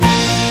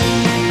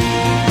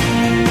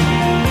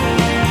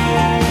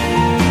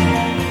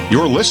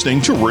You're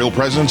listening to Real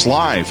Presence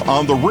Live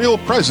on the Real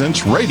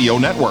Presence Radio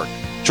Network.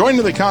 Join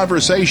in the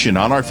conversation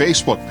on our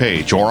Facebook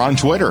page or on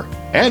Twitter.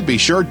 And be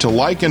sure to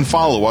like and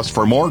follow us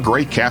for more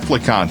great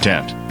Catholic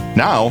content.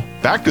 Now,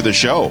 back to the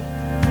show.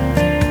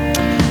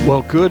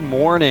 Well, good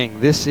morning.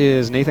 This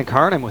is Nathan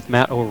Carr. I'm with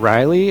Matt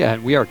O'Reilly,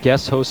 and we are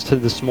guest hosts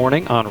this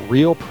morning on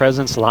Real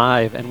Presence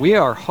Live. And we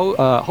are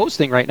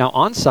hosting right now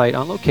on site,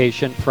 on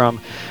location, from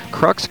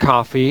Crux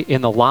Coffee in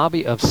the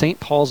lobby of St.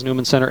 Paul's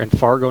Newman Center in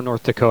Fargo,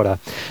 North Dakota.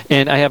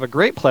 And I have a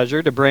great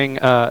pleasure to bring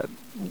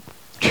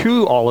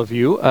to all of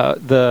you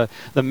the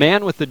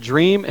man with the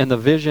dream and the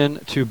vision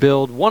to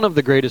build one of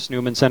the greatest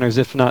Newman Centers,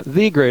 if not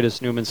the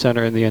greatest Newman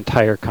Center in the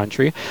entire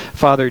country.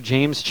 Father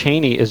James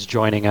Cheney is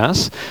joining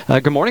us.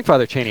 Good morning,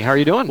 Father Cheney. How are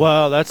you doing?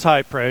 Well, that's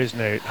high praise,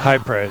 Nate. High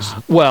praise.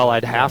 Well,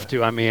 I'd have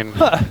to. I mean...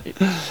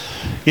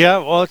 Yeah,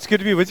 well, it's good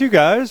to be with you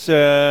guys.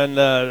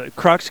 And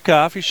Crux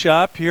Coffee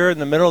Shop here in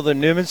the middle of the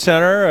Newman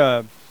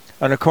Center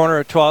on the corner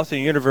of 12th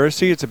and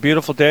University. It's a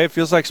beautiful day. It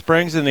feels like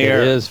spring's in the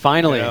air. It is,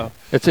 finally. You know?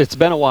 It's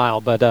been a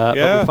while, but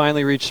we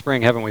finally reached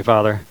spring, haven't we,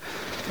 Father?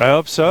 I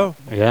hope so.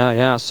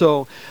 Yeah.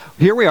 So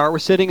here we are. We're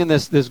sitting in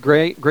this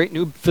great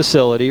new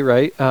facility,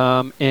 right?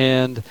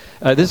 And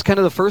this is kind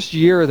of the first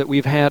year that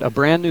we've had a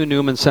brand new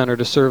Newman Center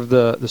to serve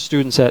the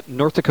students at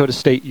North Dakota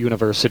State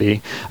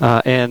University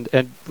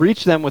and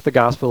reach them with the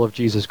gospel of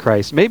Jesus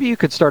Christ. Maybe you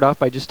could start off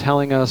by just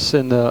telling us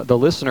and the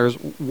listeners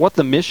what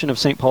the mission of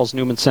St. Paul's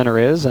Newman Center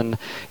is, and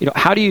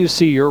how do you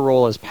see your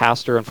role as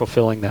pastor in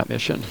fulfilling that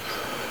mission?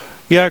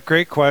 Yeah,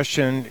 great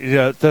question.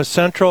 The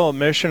central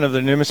mission of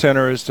the Newman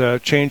Center is to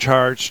change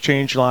hearts,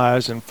 change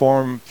lives, and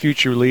form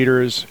future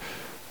leaders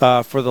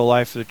for the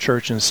life of the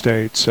church and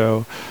state.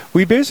 So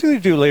we basically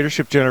do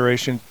leadership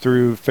generation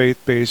through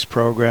faith-based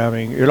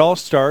programming. It all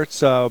starts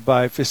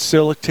by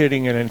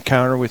facilitating an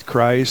encounter with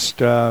Christ,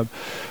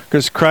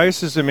 because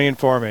Christ is the main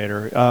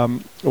formator.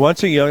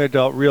 Once a young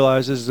adult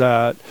realizes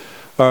that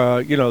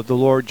the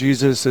Lord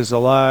Jesus is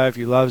alive,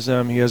 he loves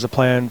them, he has a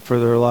plan for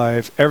their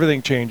life,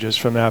 everything changes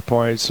from that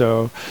point.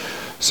 So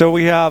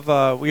we have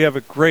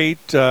a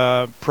great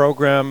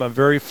program, a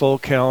very full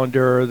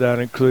calendar that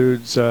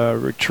includes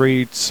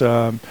retreats,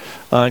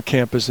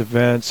 on-campus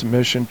events,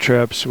 mission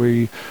trips.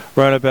 We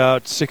run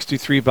about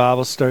 63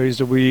 Bible studies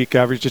a week,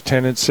 average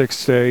attendance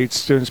 6 to 8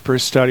 students per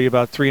study.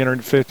 About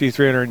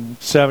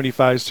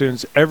 375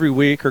 students every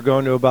week are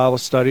going to a Bible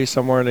study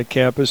somewhere on the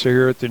campus or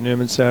here at the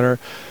Newman Center.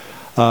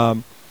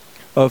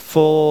 A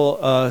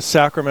full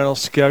sacramental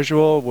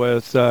schedule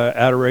with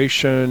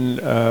adoration,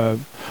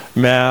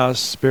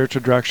 mass,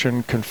 spiritual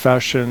direction,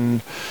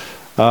 confession.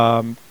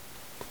 Just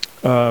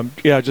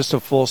a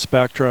full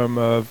spectrum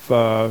of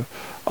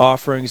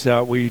offerings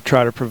that we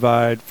try to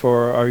provide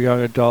for our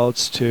young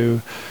adults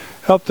to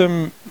help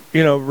them,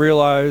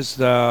 realize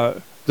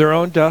that their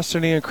own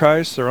destiny in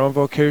Christ, their own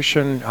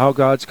vocation, how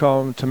God's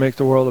called them to make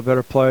the world a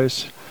better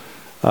place.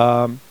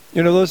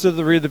 Those are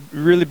the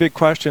really big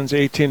questions,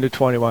 18 to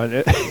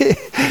 21.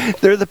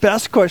 They're the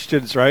best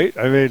questions, right?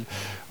 I mean,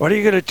 what are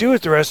you going to do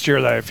with the rest of your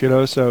life?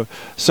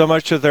 So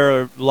much of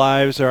their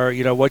lives are,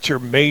 what's your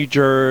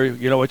major,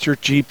 what's your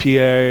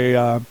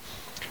GPA?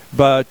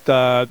 But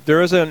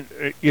there isn't,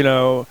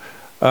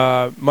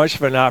 much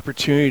of an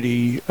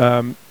opportunity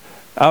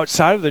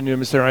outside of the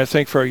Newman Center, I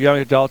think, for a young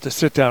adult to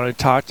sit down and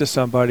talk to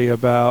somebody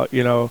about,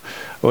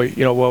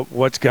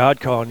 what's God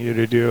calling you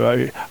to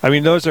do? I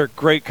mean, those are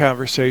great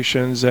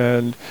conversations,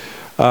 and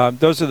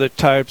those are the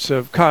types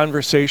of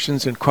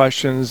conversations and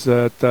questions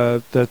that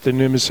the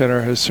Newman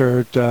Center has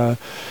served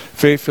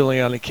faithfully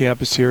on the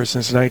campus here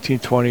since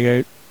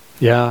 1928.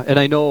 Yeah, and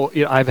I know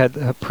I've had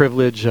the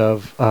privilege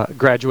of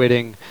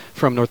graduating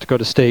from North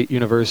Dakota State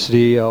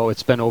University.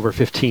 It's been over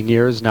 15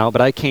 years now,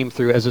 but I came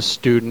through as a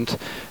student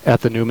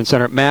at the Newman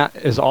Center. Matt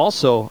has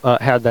also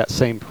had that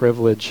same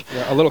privilege.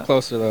 Yeah, a little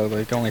closer though,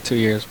 like only 2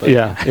 years. But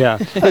yeah.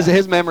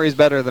 His memory is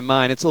better than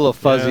mine. It's a little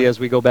fuzzy as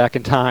we go back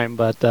in time,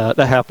 but that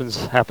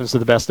happens to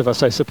the best of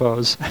us, I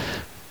suppose.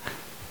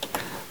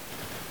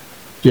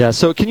 Yeah,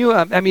 so can you,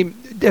 are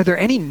there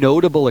any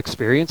notable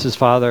experiences,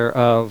 Father,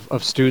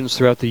 of students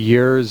throughout the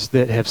years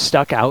that have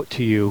stuck out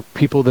to you,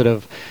 people that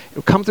have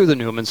come through the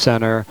Newman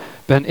Center,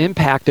 been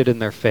impacted in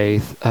their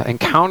faith,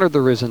 encountered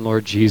the risen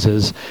Lord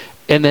Jesus,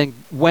 and then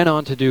went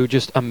on to do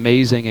just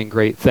amazing and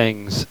great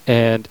things,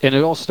 and it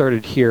all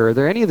started here? Are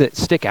there any that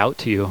stick out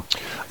to you?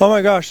 Oh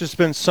my gosh, there's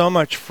been so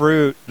much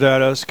fruit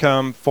that has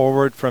come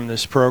forward from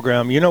this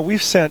program.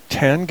 We've sent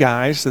 10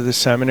 guys to the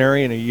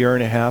seminary in a year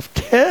and a half.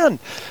 10!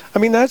 I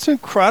mean, that's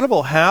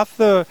incredible. Half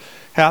the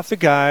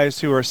guys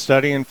who are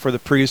studying for the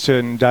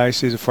priesthood in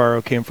Diocese of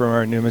Fargo came from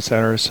our Newman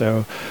Center.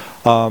 So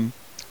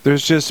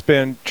there's just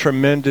been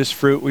tremendous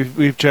fruit.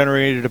 We've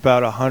generated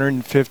about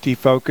 150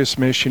 focused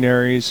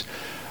missionaries,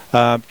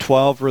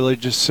 12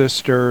 religious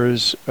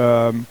sisters,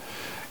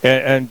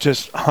 and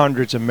just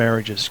hundreds of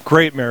marriages.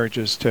 Great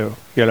marriages too.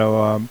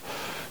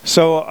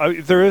 So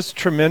there is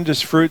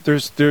tremendous fruit.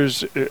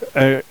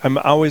 I'm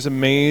always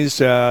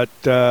amazed at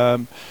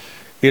the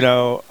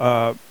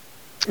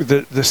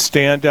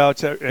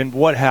standouts and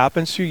what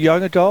happens to a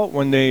young adult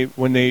when they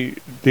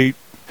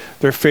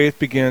their faith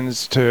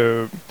begins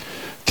to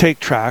take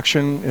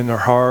traction in their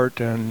heart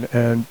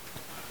and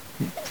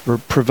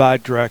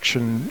provide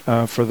direction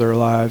for their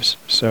lives.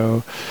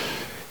 So,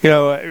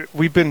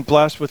 we've been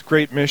blessed with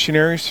great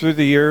missionaries through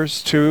the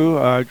years,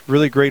 too.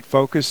 Really great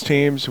focus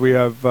teams. We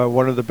have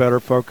one of the better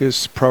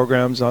focus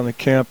programs on the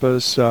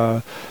campus,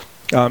 in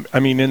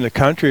the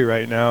country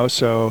right now.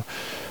 So,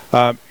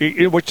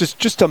 which is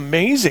just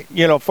amazing.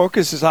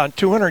 Focus is on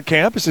 200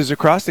 campuses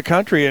across the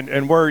country,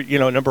 and we're,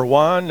 number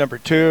one, number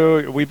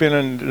two. We've been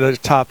in the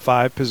top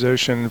 5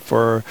 position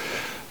for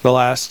the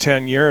last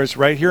 10 years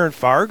right here in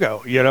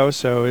Fargo,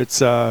 so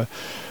it's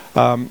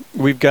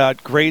we've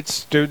got great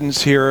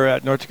students here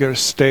at North Dakota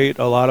State.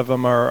 A lot of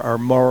them are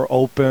more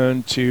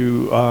open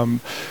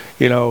to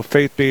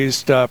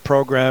faith-based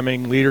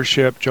programming,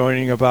 leadership,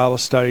 joining a Bible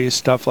study,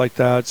 stuff like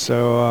that.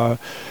 So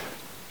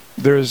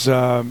there's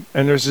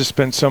just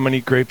been so many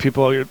great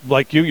people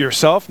like you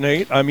yourself,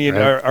 Nate. Right.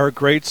 Our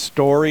great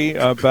story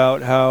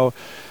about how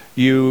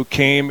you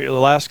came the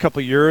last couple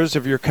of years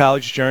of your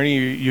college journey.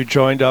 You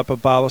joined up a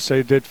Bible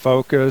study, did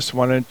focus,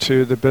 went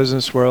into the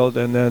business world,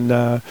 and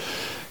then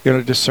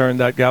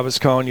discerned that God was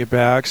calling you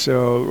back.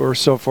 So we're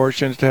so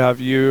fortunate to have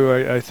you.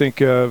 I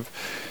think of,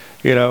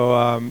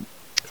 I've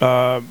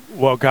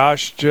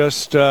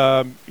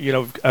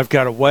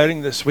got a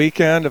wedding this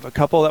weekend of a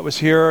couple that was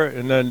here,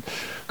 and then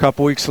a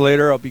couple weeks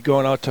later I'll be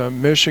going out to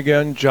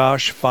Michigan.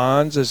 Josh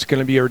Fonz is going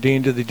to be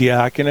ordained to the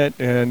diaconate,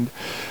 and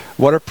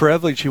what a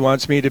privilege. He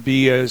wants me to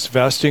be his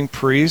vesting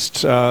priest,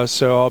 so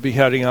I'll be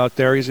heading out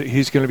there.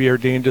 He's going to be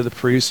ordained to the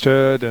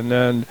priesthood, and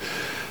then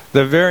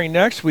the very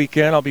next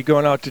weekend I'll be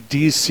going out to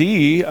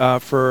D.C.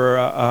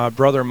 For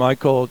Brother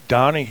Michael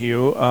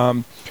Donahue,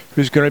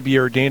 who's going to be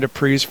ordained a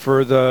priest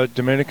for the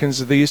Dominicans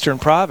of the Eastern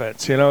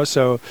Province.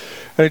 So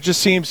it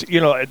just seems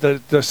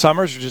the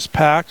summers are just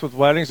packed with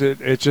weddings.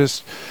 It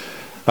just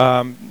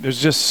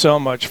there's just so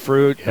much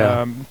fruit.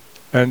 Yeah.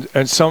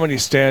 And so many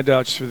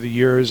standouts through the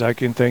years. I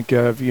can think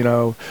of,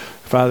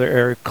 Father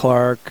Eric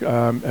Clark,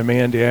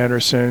 Amanda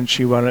Anderson.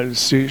 She wanted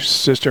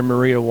Sister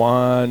Maria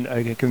Wan.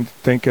 I can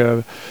think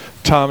of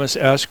Thomas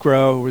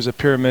Escrow, who was a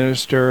peer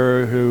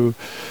minister who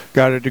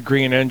got a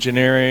degree in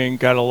engineering,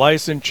 got a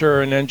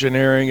licensure in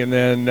engineering, and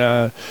then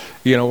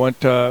went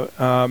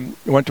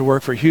to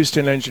work for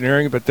Houston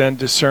Engineering, but then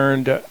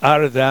discerned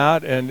out of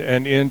that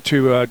and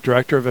into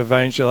director of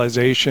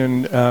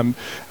evangelization at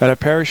a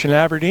parish in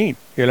Aberdeen.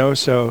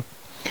 So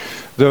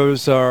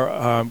those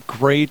are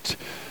great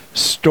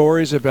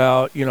stories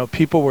about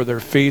people where their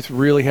faith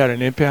really had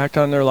an impact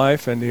on their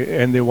life,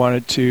 and they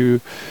wanted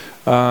to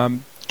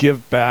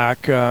give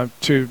back to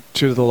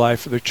the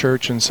life of the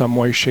church in some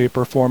way, shape,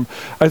 or form.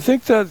 I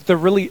think that the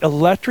really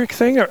electric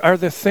thing are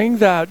the thing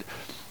that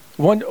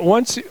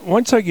once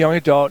a young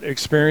adult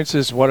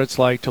experiences what it's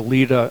like to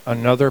lead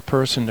another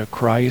person to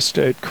Christ,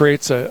 it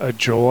creates a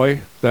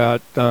joy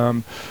that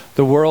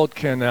the world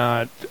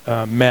cannot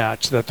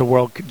match, that the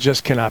world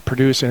just cannot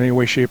produce in any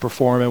way, shape, or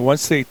form. And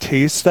once they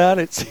taste that,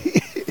 it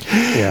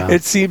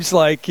seems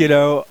like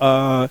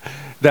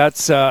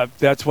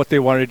that's what they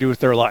want to do with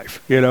their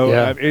life.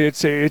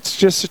 It's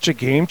just such a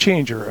game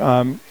changer.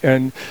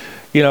 And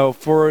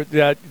for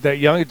that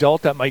young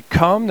adult that might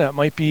come, that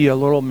might be a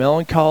little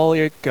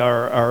melancholic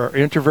or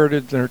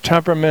introverted in their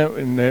temperament,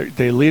 and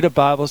they lead a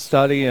Bible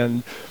study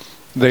and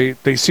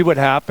they see what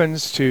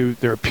happens to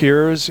their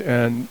peers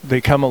and they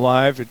come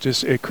alive.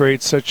 It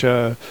creates such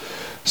a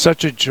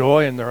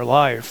joy in their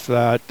life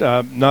that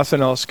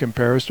nothing else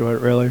compares to it,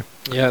 really.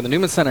 Yeah, the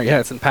Newman Center,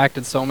 it's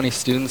impacted so many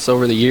students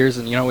over the years,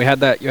 and you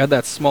had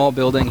that small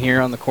building here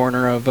on the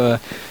corner of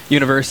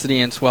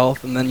University and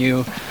 12th, and then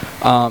you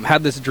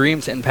had this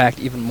dream to impact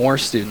even more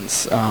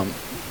students,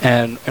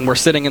 and we're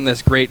sitting in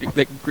this great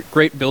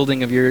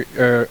building of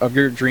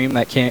your dream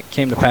that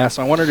came to pass.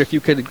 So I wondered if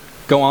you could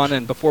go on,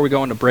 and before we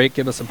go into break,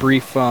 give us a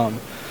brief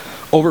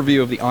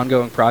overview of the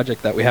ongoing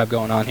project that we have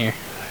going on here.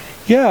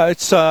 Yeah,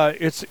 it's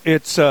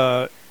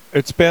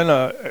been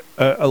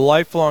a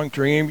lifelong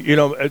dream.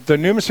 The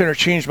Newman Center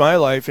changed my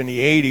life in the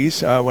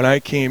 80s when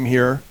I came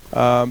here.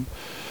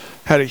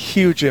 Had a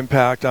huge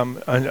impact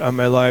on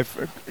my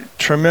life.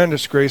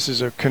 Tremendous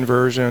graces of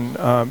conversion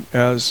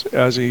as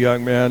a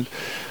young man.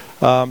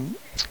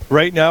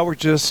 Right now,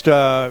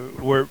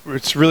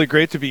 it's really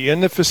great to be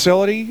in the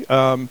facility.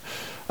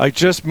 I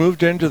just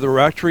moved into the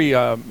rectory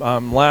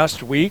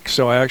last week,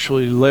 so I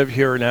actually live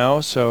here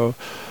now. So.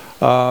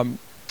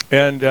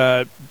 And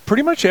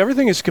pretty much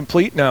everything is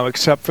complete now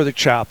except for the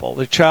chapel.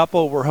 The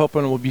chapel we're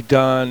hoping will be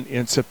done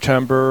in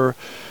September.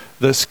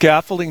 The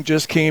scaffolding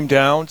just came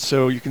down,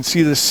 so you can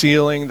see the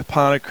ceiling, the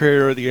pontic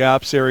crater, the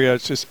apse area.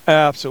 It's just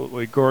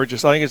absolutely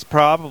gorgeous. I think it's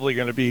probably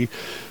going to be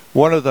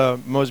one of the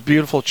most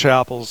beautiful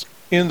chapels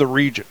in the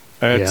region.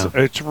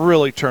 It's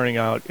really turning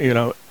out,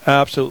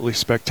 absolutely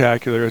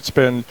spectacular. It's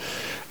been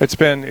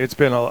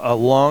a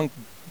long,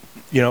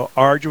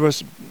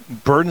 arduous,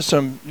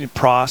 burdensome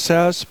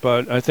process,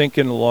 but I think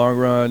in the long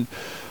run,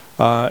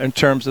 in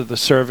terms of the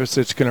service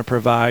it's going to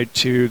provide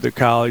to the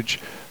college,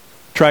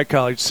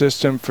 tri-college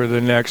system for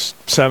the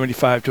next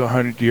 75 to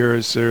 100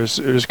 years, there's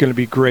going to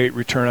be great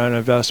return on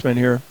investment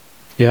here.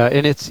 Yeah,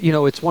 and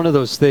it's one of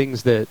those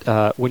things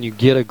that when you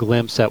get a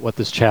glimpse at what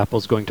this chapel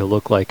is going to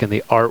look like and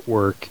the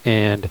artwork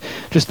and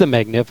just the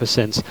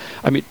magnificence.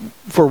 I mean,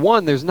 for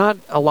one, there's not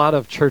a lot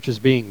of churches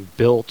being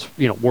built,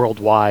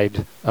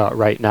 worldwide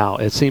right now.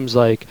 It seems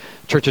like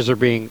churches are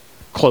being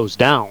closed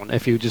down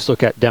if you just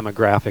look at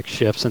demographic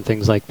shifts and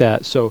things like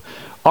that. So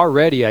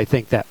already I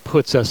think that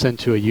puts us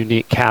into a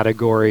unique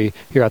category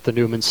here at the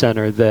Newman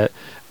Center that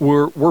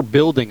we're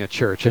building a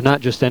church, and not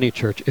just any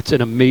church. It's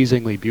an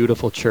amazingly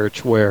beautiful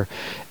church where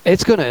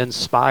it's going to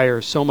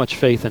inspire so much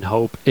faith and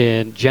hope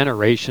in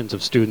generations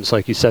of students,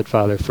 like you said,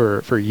 Father,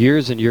 for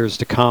years and years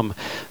to come.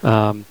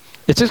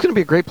 It's just going to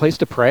be a great place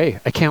to pray.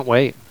 I can't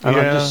wait. I'm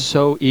just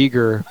so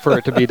eager for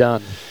it to be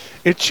done.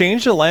 It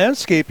changed the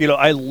landscape.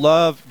 I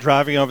love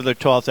driving over the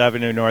 12th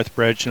Avenue North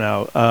Bridge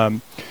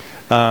now.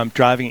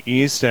 Driving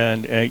east,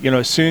 and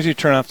as soon as you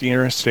turn off the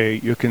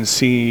interstate, you can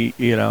see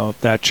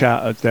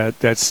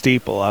that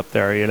steeple up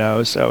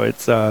there. So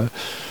it's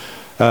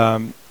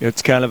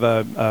kind of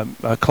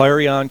a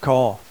clarion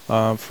call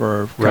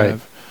for kind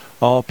of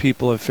all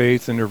people of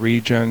faith in the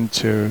region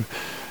to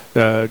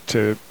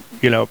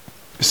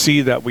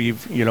see that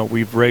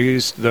we've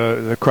raised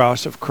the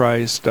cross of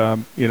Christ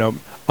on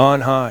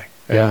high,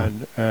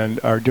 and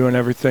are doing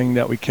everything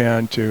that we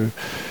can to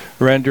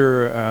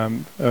render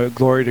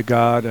glory to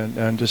God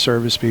and to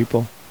serve His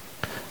people.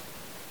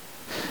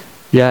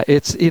 Yeah,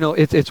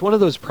 it's one of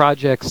those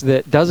projects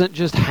that doesn't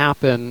just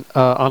happen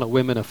on a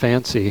whim and a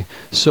fancy.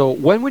 So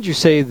when would you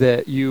say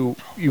that you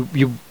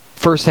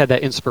first had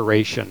that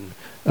inspiration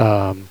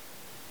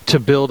to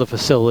build a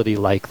facility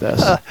like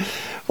this?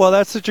 Well,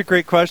 that's such a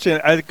great question.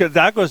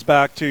 That goes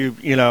back to,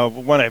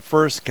 when I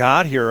first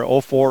got here,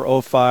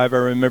 04, 05, I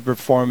remember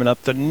forming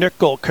up the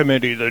Nickel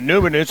Committee, the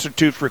Newman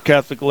Institute for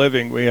Catholic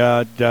Living. We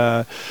had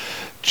Joe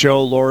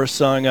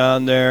Lorsung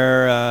on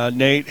there,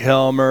 Nate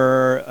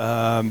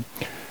Helmer,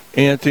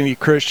 Anthony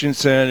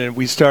Christensen, and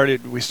we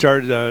started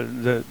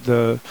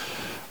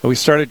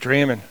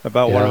dreaming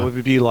about what it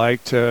would be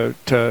like to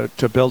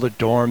build a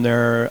dorm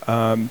there.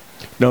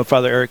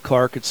 Father Eric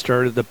Clark had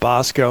started the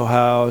Bosco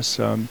House.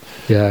 Good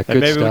and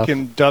maybe stuff. We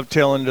can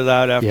dovetail into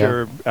that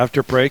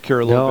after break here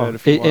a little bit.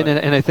 If you want.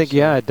 And I think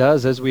it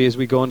does as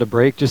we go into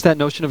break. Just that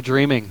notion of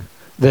dreaming.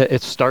 That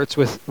it starts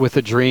with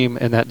a dream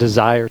and that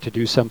desire to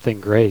do something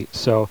great.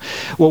 So,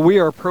 we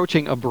are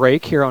approaching a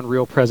break here on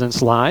Real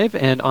Presence Live,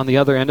 and on the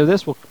other end of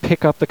this, we'll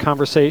pick up the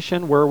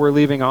conversation where we're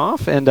leaving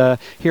off and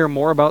hear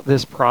more about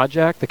this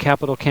project, the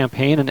capital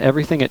campaign, and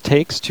everything it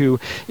takes to,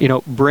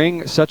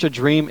 bring such a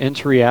dream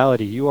into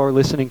reality. You are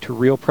listening to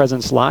Real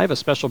Presence Live, a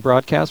special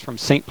broadcast from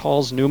St.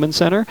 Paul's Newman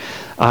Center.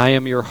 I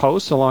am your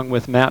host, along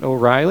with Matt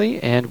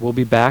O'Reilly, and we'll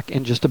be back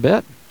in just a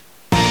bit.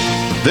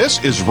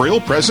 This is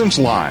Real Presence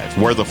Live,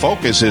 where the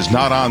focus is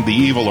not on the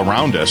evil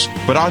around us,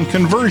 but on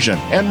conversion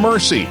and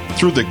mercy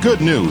through the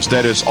good news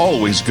that is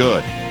always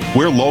good.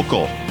 We're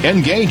local,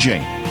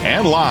 engaging,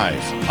 and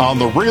live on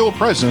the Real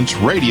Presence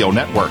Radio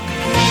Network.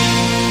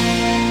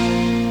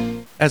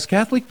 As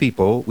Catholic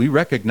people, we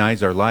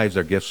recognize our lives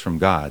are gifts from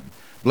God.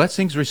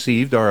 Blessings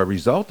received are a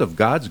result of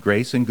God's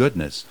grace and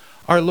goodness.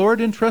 Our Lord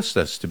entrusts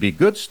us to be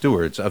good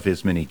stewards of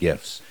His many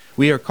gifts.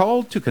 We are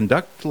called to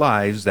conduct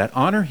lives that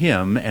honor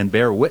Him and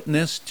bear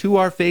witness to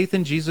our faith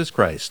in Jesus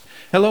Christ.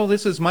 Hello,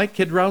 this is Mike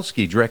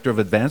Kidrowski, Director of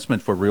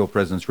Advancement for Real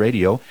Presence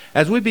Radio.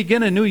 As we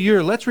begin a new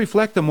year, let's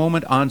reflect a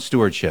moment on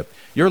stewardship.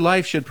 Your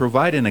life should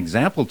provide an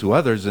example to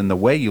others in the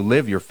way you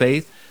live your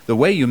faith, the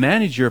way you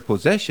manage your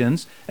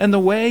possessions, and the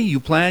way you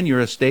plan your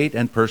estate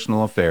and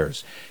personal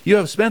affairs. You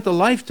have spent a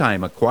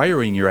lifetime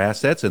acquiring your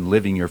assets and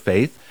living your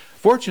faith.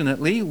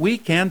 Fortunately, we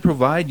can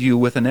provide you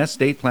with an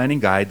estate planning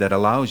guide that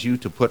allows you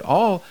to put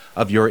all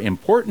of your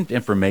important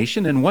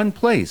information in one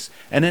place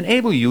and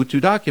enable you to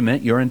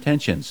document your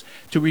intentions.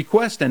 To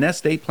request an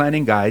estate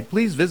planning guide,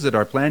 please visit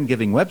our plan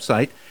giving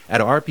website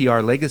at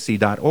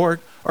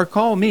rprlegacy.org or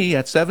call me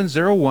at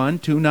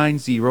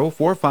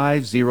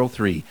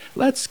 701-290-4503.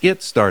 Let's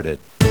get started.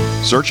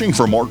 Searching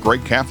for more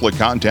great Catholic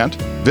content?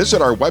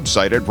 Visit our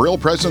website at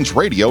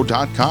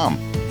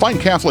realpresenceradio.com. Find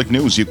Catholic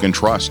news you can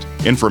trust,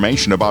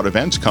 information about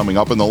events coming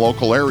up in the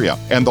local area,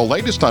 and the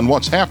latest on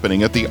what's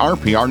happening at the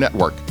RPR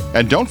network.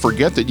 And don't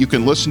forget that you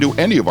can listen to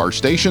any of our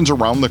stations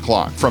around the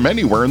clock from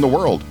anywhere in the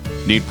world.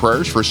 Need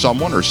prayers for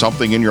someone or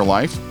something in your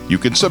life? You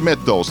can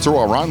submit those through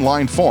our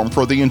online form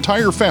for the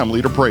entire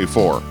family to pray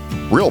for.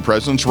 Real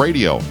Presence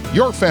Radio,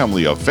 your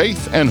family of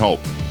faith and hope.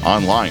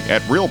 Online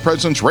at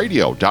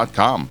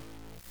realpresenceradio.com.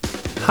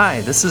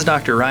 Hi, this is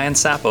Dr. Ryan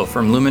Sappo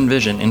from Lumen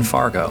Vision in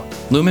Fargo.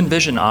 Lumen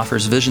Vision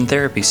offers vision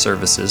therapy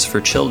services for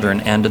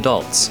children and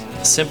adults.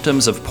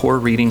 Symptoms of poor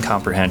reading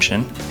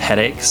comprehension,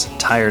 headaches,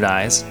 tired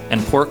eyes,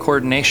 and poor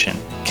coordination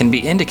can be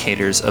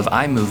indicators of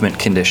eye movement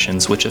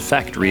conditions which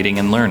affect reading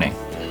and learning.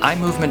 Eye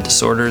movement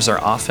disorders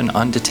are often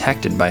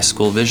undetected by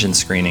school vision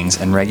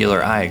screenings and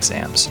regular eye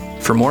exams.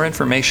 For more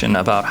information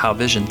about how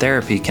vision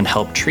therapy can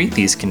help treat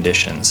these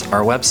conditions,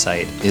 our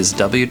website is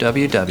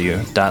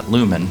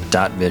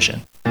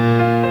www.lumen.vision.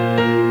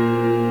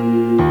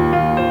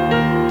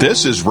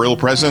 This is Real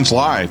Presence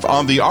Live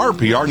on the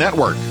RPR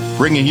Network,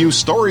 bringing you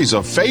stories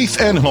of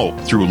faith and hope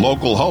through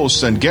local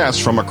hosts and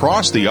guests from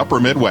across the upper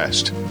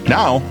Midwest.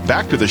 Now,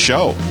 back to the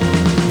show.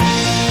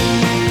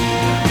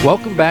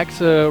 Welcome back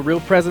to Real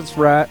Presence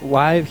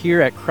Live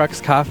here at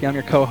Crux Coffee. I'm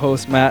your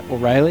co-host, Matt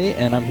O'Reilly,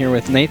 and I'm here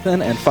with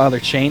Nathan and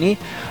Father Cheney.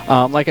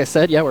 Like I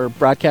said, we're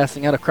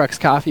broadcasting out of Crux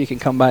Coffee. You can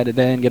come by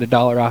today and get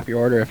 $1 off your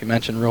order if you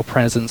mention Real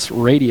Presence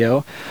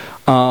Radio.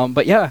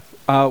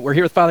 We're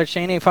here with Father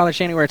Cheney. Father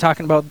Cheney, we're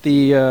talking about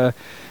the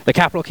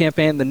capital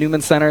campaign, the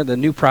Newman Center, the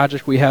new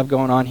project we have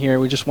going on here.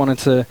 We just wanted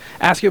to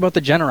ask you about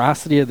the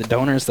generosity of the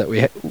donors that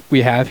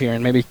we have here,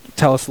 and maybe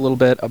tell us a little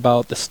bit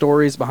about the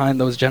stories behind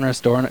those generous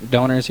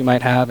donors you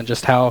might have, and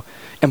just how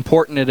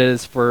important it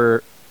is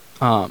for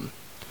the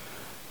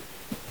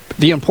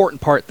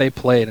important part they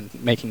played in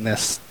making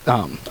this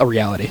a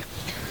reality.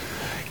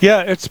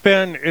 Yeah, it's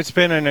been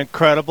an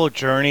incredible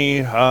journey.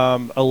 A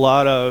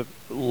lot of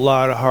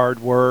hard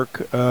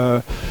work.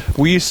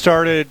 We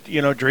started,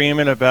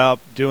 dreaming about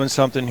doing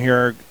something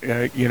here,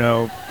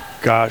 going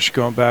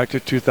back to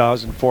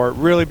 2004. It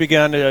really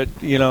began to,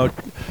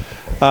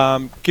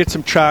 get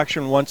some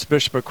traction once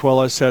Bishop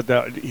Aquila said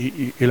that,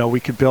 we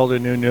could build a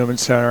new Newman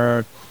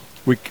Center.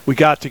 We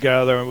got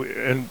together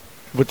and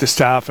with the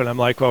staff, and I'm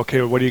like,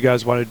 okay, what do you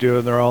guys want to do?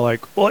 And they're all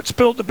like, well, let's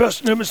build the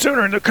best Newman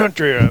Center in the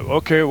country.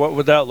 Okay, what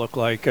would that look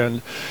like?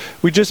 And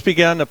we just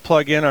began to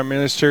plug in our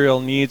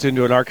ministerial needs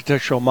into an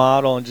architectural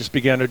model and just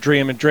began to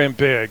dream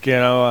big,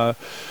 and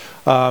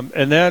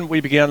then we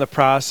began the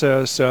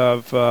process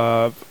of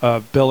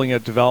building a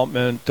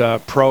development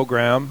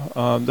program.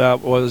 That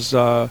was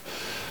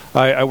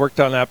I worked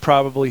on that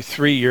probably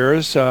 3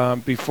 years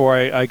before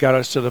I got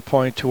us to the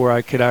point to where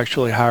I could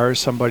actually hire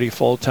somebody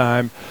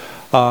full-time.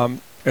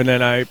 And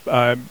then I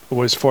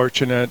was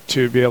fortunate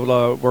to be able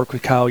to work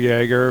with Kyle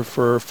Yeager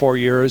for 4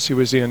 years. He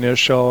was the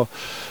initial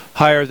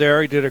hire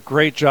there. He did a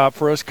great job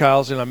for us.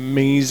 Kyle's an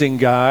amazing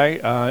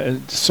guy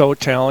and so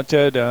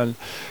talented. And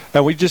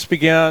we just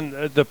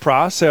began the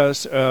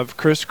process of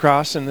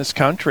crisscrossing this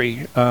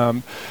country.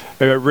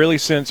 Really,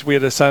 since we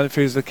had a silent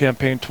phase of the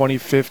campaign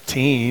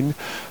 2015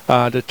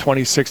 to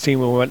 2016,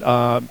 we went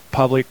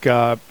public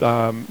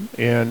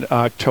in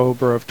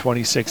October of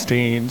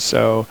 2016.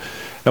 So,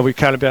 and we've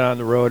kind of been on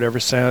the road ever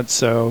since.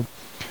 So,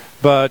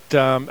 but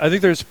I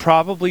think there's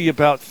probably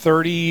about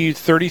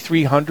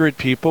 3,300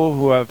 people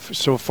who have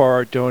so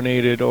far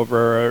donated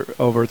over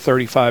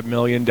 $35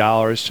 million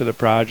to the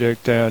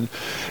project. And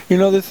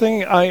the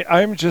thing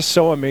I'm just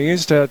so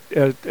amazed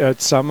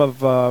at some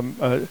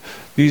of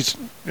these,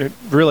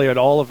 really at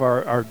all of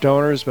our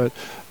donors, but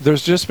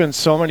there's just been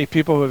so many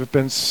people who have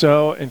been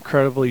so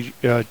incredibly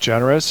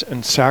generous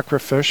and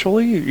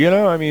sacrificially.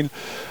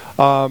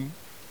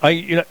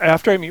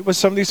 After I meet with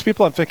some of these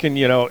people, I'm thinking,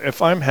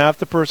 if I'm half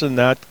the person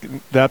that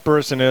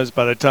person is,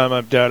 by the time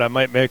I'm dead, I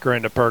might make her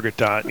into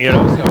Purgaton.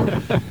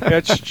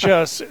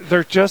 So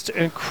they're just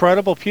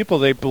incredible people.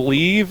 They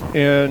believe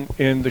in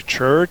the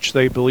church,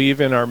 they believe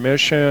in our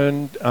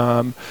mission,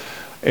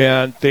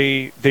 and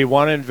they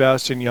want to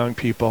invest in young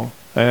people.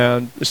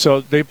 And so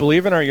they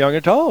believe in our young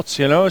adults,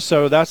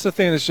 So that's the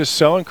thing that's just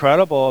so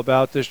incredible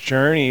about this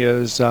journey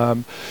is,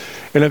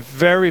 in a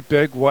very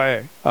big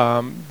way,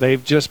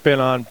 they've just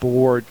been on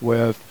board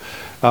with,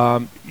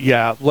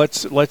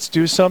 let's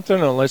do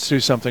something, and let's do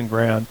something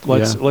grand.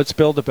 Let's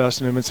build the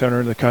best Newman Center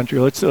in the country.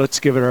 Let's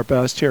give it our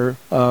best here.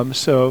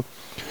 So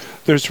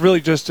there's really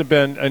just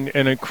been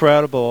an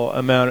incredible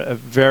amount of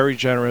very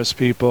generous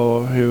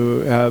people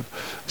who have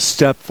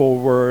stepped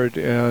forward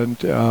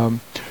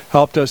and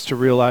helped us to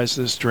realize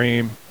this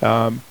dream.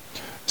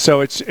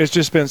 So it's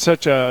just been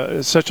such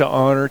an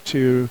honor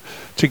to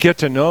get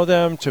to know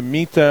them, to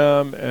meet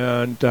them,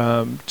 and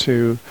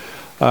to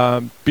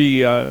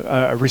be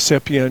a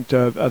recipient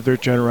of their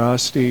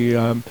generosity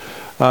out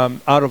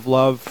of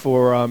love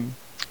for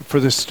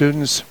the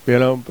students. We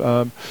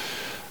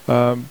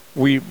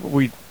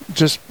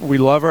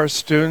love our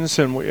students,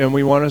 and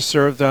we want to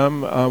serve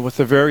them with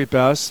the very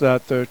best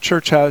that the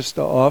church has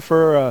to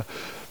offer.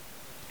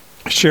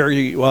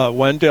 Sherry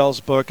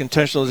Wendell's book,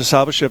 Intentional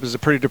Discipleship, is a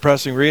pretty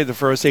depressing read. The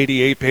first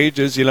 88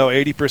 pages,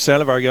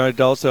 80% of our young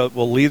adults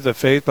will leave the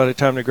faith by the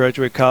time they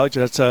graduate college.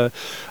 That's an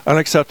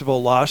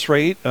unacceptable loss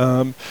rate.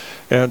 And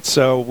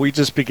so we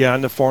just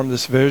began to form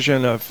this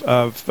vision of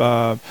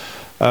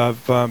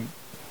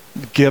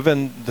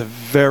giving the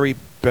very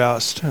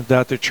best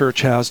that the church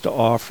has to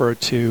offer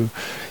to,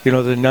 the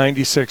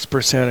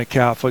 96% of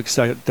Catholics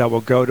that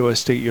will go to a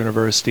state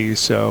university.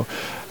 So,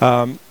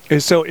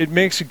 and so it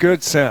makes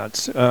good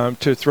sense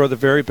to throw the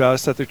very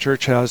best that the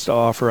church has to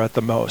offer at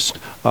the most.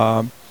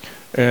 And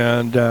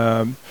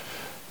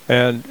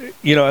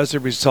as a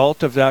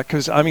result of that,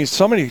 because,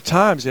 so many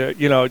times,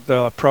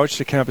 the approach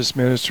to campus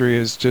ministry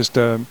is just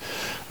a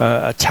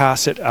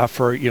tacit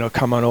effort,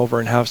 come on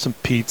over and have some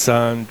pizza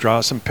and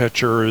draw some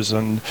pictures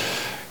and,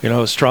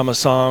 strum a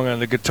song on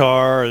the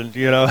guitar and,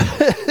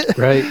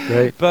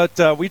 Right.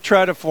 But we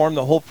try to form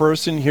the whole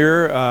person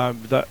here,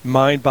 the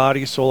mind,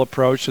 body, soul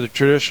approach to the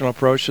traditional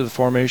approach to the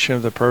formation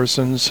of the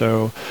person.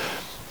 So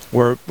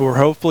we're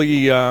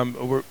hopefully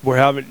we're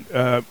having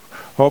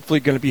hopefully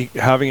going to be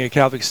having a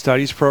Catholic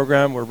Studies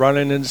program. We're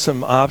running into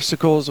some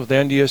obstacles with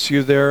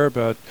NDSU there,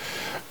 but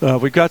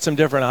we've got some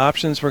different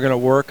options we're going to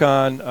work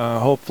on,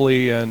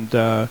 hopefully. And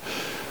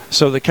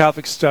so the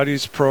Catholic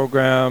Studies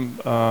program,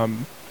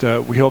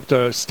 we hope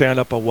to stand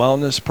up a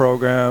wellness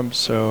program,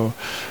 so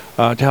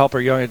to help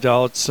our young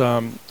adults.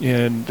 And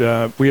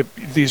we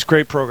have these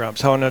great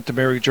programs: how not to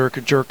marry,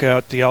 jerk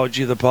out,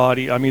 theology of the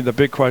body. I mean, the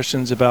big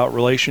questions about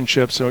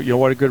relationships. So,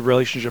 what a good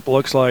relationship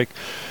looks like.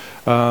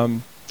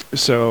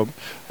 So,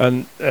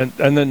 and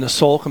then the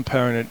soul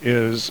component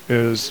is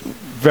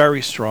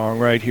very strong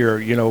right here.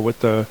 With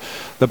the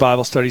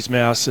Bible studies,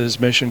 masses,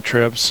 mission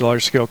trips,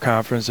 large scale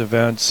conference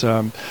events.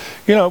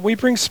 We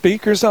bring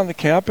speakers on the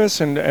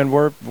campus, and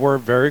we're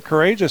very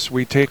courageous.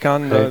 We take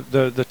on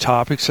the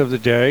topics of the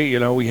day.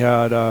 We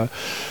had a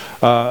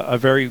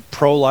very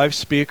pro-life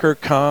speaker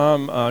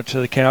come to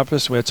the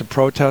campus. We had some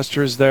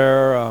protesters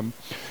there.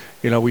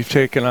 We've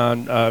taken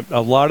on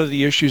a lot of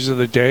the issues of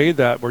the day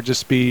that were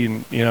just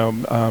being,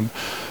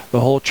 the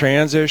whole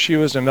trans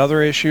issue is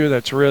another issue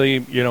that's really,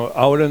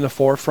 out in the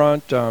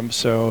forefront.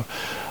 So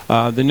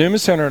the Newman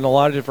Center in a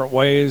lot of different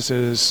ways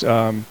is,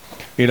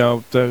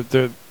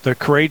 the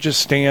courageous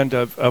stand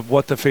of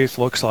what the faith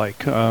looks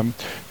like in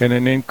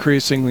an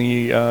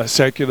increasingly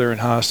secular and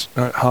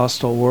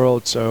hostile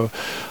world. So,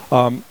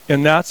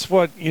 and that's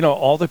what,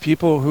 all the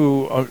people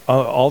who,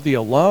 all the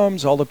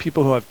alums, all the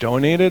people who have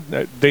donated,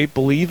 they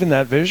believe in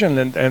that vision,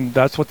 and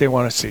that's what they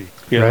want to see.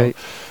 Right.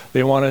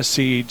 They want to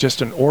see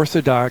just an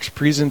orthodox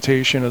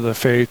presentation of the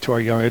faith to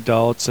our young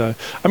adults. The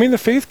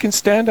faith can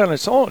stand on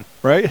its own,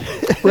 right?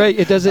 Right.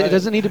 It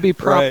doesn't need to be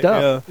propped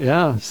up.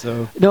 Yeah.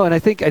 So no, and I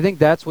think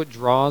that's what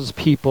draws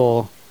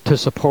people to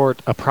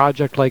support a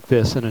project like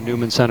this and a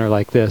Newman Center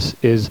like this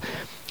is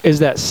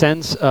that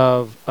sense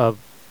of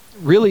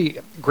really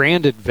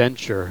grand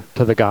adventure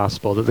to the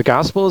gospel. That the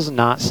gospel is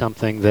not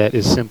something that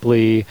is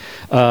simply,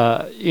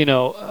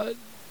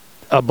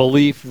 a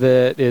belief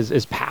that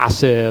is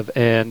passive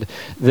and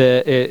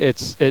that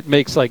it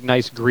makes like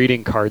nice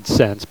greeting card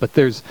sense, but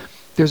there's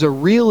a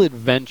real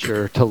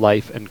adventure to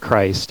life in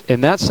Christ,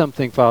 and that's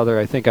something, Father,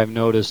 I think I've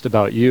noticed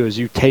about you is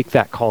you take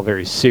that call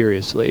very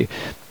seriously.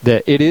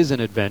 That it is an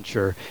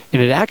adventure,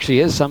 and it actually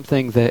is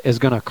something that is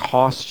going to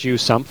cost you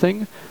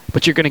something,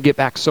 but you're going to get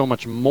back so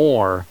much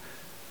more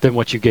than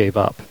what you gave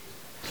up.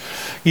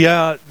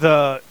 Yeah,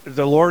 the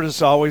Lord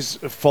is always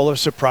full of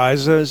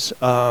surprises.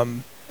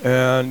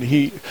 And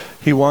he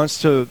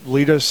wants to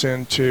lead us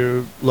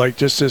into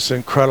just this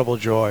incredible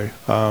joy.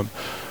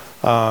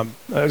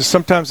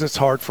 Sometimes it's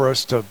hard for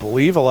us to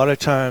believe. A lot of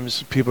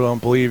times people don't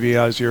believe he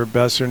has your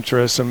best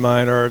interests in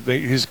mind, or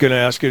he's going to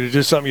ask you to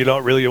do something you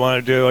don't really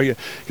want to do. He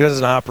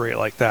doesn't operate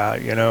like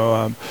that. He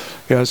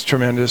has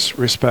tremendous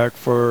respect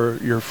for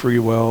your free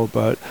will,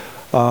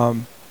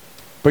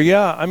 But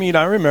yeah,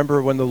 I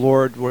remember when the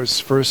Lord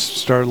was first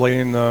started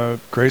laying the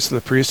grace of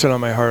the priesthood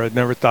on my heart. I'd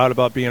never thought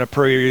about being a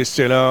priest,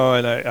 and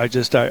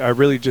I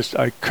really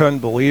couldn't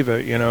believe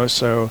it,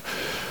 So,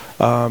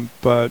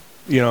 but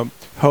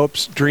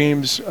hopes,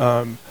 dreams,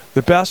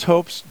 the best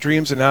hopes,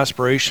 dreams, and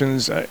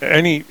aspirations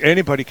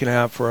anybody can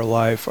have for a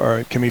life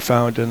can be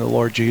found in the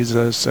Lord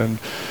Jesus, and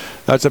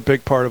that's a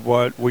big part of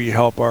what we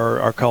help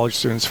our college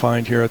students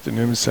find here at the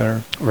Newman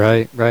Center.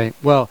 Right.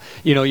 Well,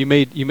 you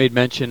made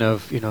mention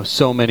of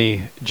so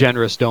many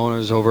generous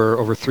donors,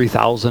 over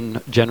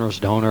 3,000 generous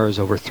donors,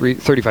 over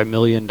 $35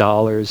 million.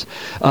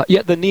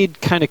 Yet the need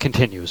kind of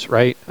continues,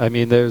 right?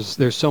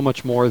 There's so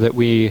much more that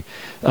we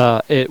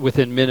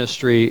within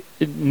ministry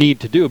need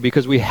to do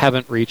because we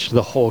haven't reached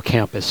the whole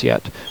campus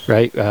yet,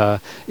 right?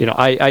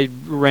 I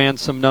ran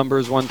some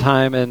numbers one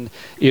time, and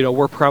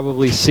we're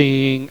probably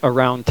seeing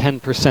around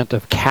 10%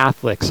 of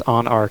Catholics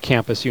on our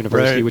campus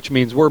university, right, which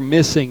means we're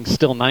missing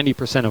still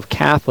 90% of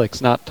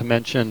Catholics, not to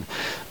mention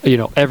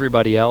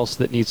everybody else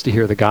that needs to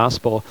hear the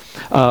gospel.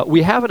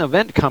 We have an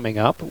event coming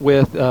up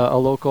with a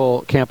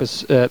local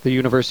campus at the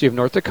University of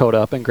North Dakota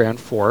up in Grand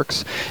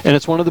Forks, and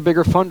it's one of the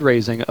bigger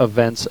fundraising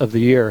events of the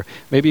year.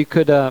 Maybe you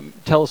could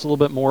tell us a little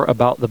bit more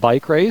about the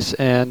bike race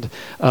and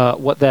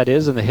what that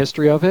is and the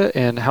history of it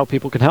and how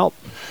people can help.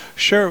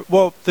 Sure.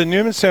 Well, the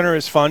Newman Center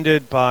is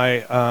funded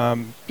by,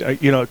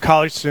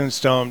 college students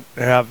don't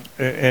have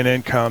an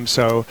income,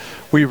 so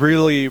we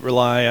really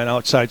rely on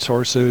outside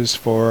sources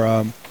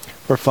for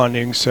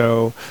funding.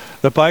 So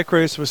the bike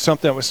race was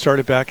something that was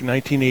started back in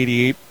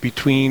 1988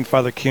 between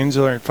Father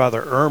Kinsler and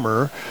Father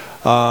Ermer.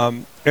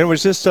 It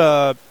was just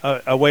a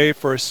way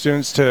for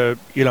students to,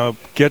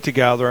 get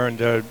together and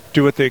to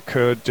do what they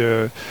could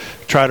to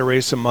try to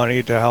raise some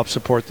money to help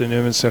support the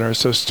Newman Center.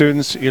 So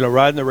students,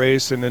 ride in the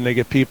race, and then they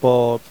get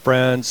people,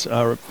 friends,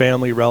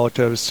 family,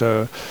 relatives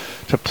to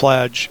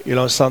pledge,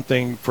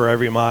 something for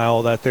every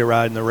mile that they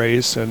ride in the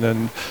race, and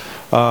then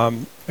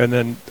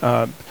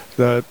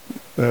the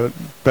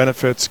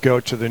benefits go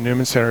to the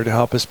Newman Center to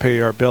help us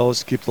pay our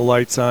bills, keep the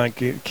lights on,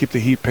 keep the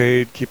heat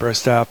paid, keep our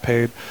staff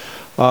paid.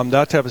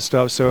 That type of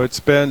stuff. So it's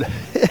been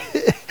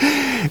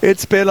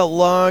it's been a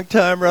long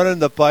time running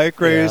the bike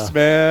race,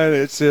 man.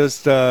 It's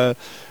just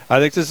I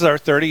think this is our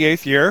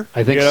 38th year.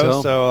 I think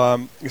so.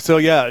 So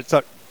yeah, it's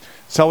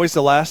always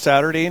the last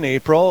Saturday in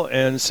April,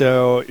 and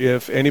so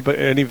if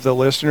any of the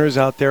listeners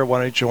out there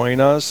want to join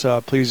us,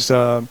 please,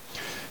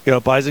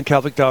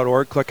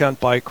 bisoncatholic.org, click on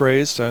Bike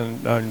Race,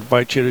 and I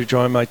invite you to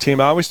join my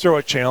team. I always throw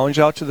a challenge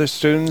out to the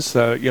students.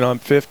 I'm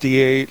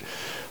 58,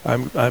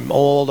 I'm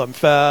old, I'm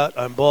fat,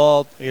 I'm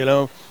bald,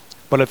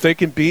 but if they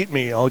can beat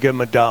me, I'll give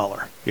them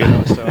 $1.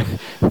 So.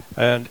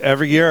 And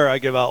every year I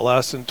give out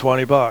less than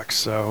 $20.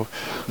 So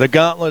the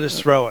gauntlet is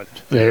thrown.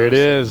 There it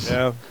is.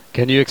 Yeah.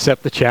 Can you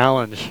accept the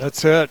challenge?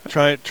 That's it.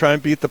 Try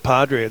and beat the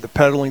Padre, the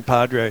pedaling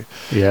Padre.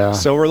 Yeah.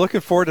 So we're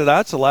looking forward to that.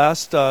 It's the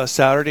last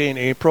Saturday in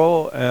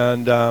April,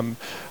 and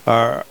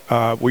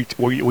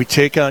we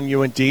take on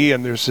UND,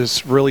 and there's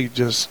this really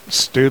just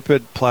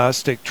stupid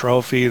plastic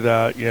trophy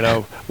that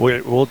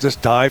we'll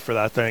just die for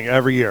that thing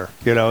every year.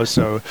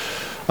 So.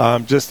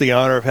 Just the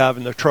honor of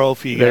having the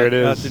trophy there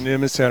at the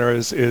Newman Center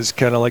is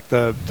kind of like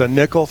the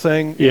nickel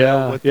thing.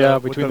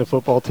 Between the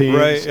football teams.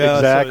 Right, yeah,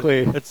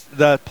 exactly. So it's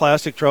that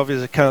plastic trophy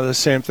is kind of the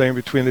same thing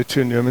between the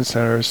two Newman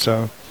Centers.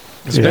 So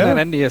it's been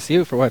at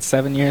NDSU for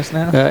 7 years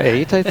now?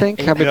 8, I think.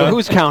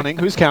 Who's counting?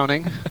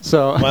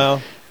 So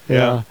well.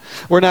 Yeah,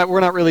 we're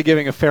not really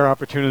giving a fair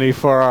opportunity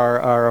for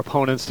our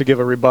opponents to give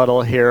a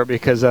rebuttal here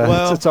because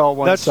it's all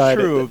one-sided. That's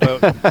true,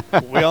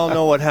 but we all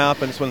know what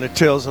happens when the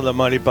tails of the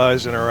mighty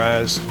bison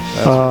arise.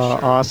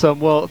 Awesome.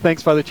 Well,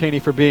 thanks, Father Cheney,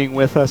 for being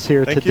with us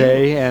here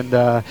today and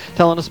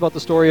telling us about the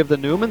story of the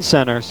Newman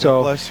Center. So,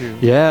 God bless you.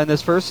 Yeah, in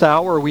this first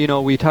hour,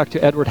 we talked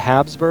to Edward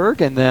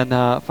Habsburg and then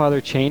Father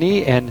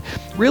Cheney, and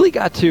really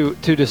got to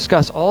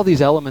discuss all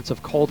these elements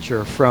of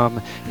culture from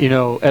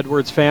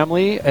Edward's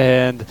family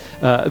and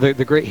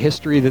the great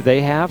history that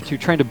they have to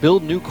trying to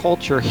build new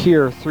culture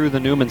here through the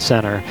Newman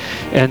Center.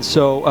 And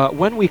so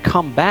when we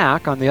come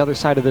back on the other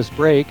side of this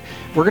break,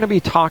 we're going to be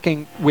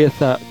talking with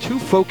 2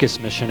 focus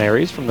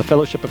missionaries from the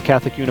Fellowship of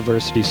Catholic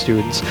University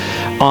students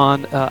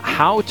on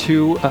how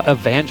to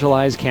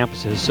evangelize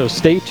campuses. So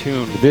stay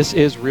tuned. This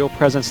is Real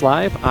Presence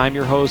Live. I'm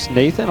your host,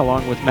 Nathan,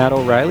 along with Matt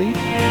O'Reilly.